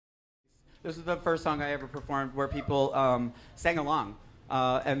This is the first song I ever performed where people sang along,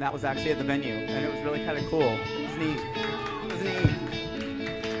 and that was actually at the venue, and it was really kind of cool. It was neat. It was neat.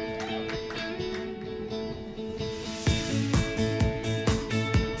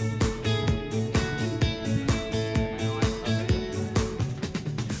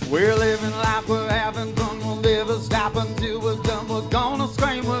 We're living life, we're having fun, we'll never stop until we're done. We're gonna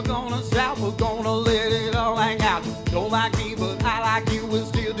scream, we're gonna shout, we're gonna let it all hang out. Don't like me, but I like you, we'll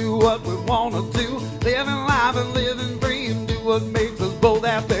still do what we wanna do. Living life and living free and do what makes us both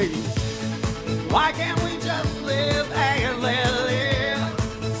happy. Why can't we just live and let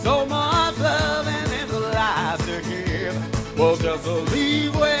live? So much love and there's a life to give. Well, just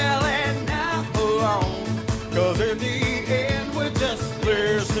leave well and not alone, 'cause in the end we're just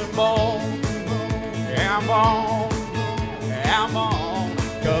flesh and bone. And bone, and bone,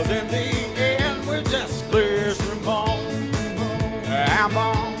 'cause in the end we're just flesh and bone. And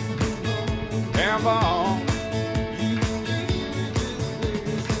bone, and bone.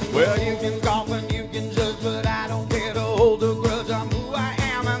 Well, you can scoff and you can judge, but I don't care to hold a grudge. I'm who I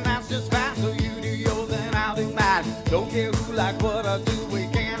am and that's just fine, so you do yours and I'll do mine. Don't care who like what I do, we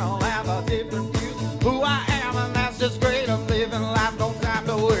can all have our different views. Who I am and that's just great, I'm living life, no time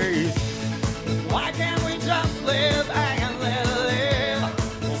to waste. Why can't we just live and let live?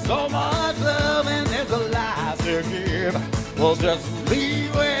 So much love and there's a life to give. Well, just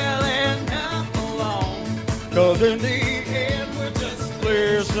leave well and not alone, 'cause in the end we're just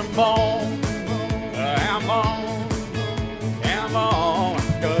flesh and bone. And bone, and bone,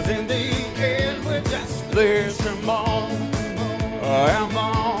 'cause in the end we're just flesh and bone. And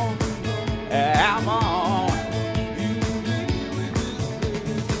bone, and bone.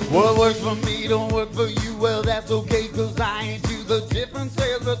 What works for me don't work for you, well that's okay, 'cause I ain't you. The difference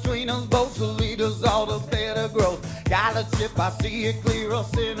is between us both, to lead us all to better growth. Got a chip, I see it clear, I'll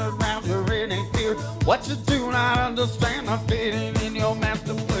sit around, you're in any fear. What you do not understand, I'm fitting in your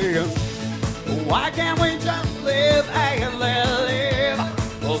master plan. Why can't we just live and let live?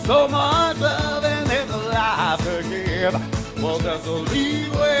 Well, so much love and there's a life to give. Well, just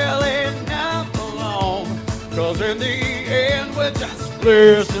leave well and not alone, 'cause in the end we're just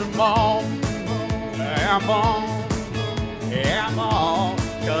flesh and bone. And bone, and bone,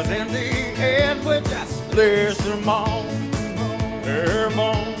 'cause in the end we're just flesh and bone. And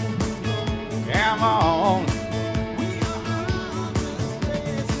bone, and bone.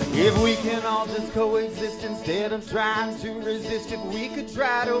 If we can all just coexist instead of trying to resist, if we could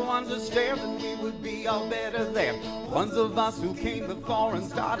try to understand, then we would be all better than ones of us who came before and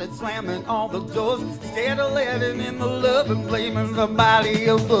started slamming all the doors, instead of letting in the love and blaming somebody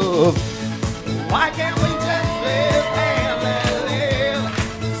above. Why can't we just live and let live?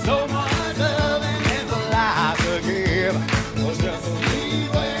 So much love and there's a life to give. Well, just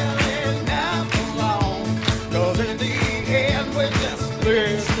leave well and not alone, 'cause in the end we're just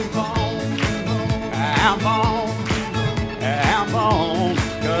flesh and bone. And bone, and bone,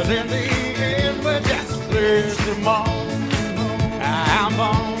 'cause in the end we're just flesh and bone. And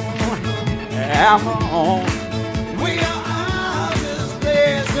bone, and bone. We are all just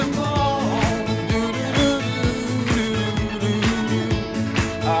flesh and bone.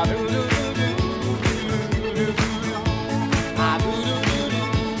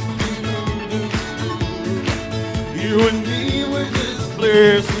 You and me, we're just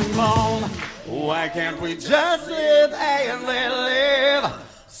flesh and bone. Why can't we just live and let live?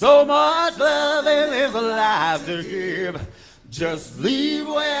 So much love and there's a life to give. Just leave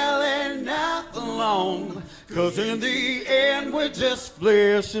well and not alone, 'cause in the end we're just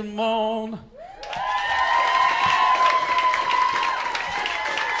flesh and bone.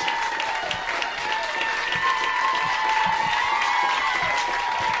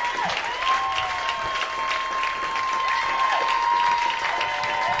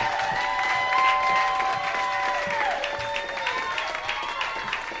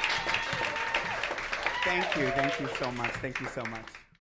 Thank you so much. Thank you so much.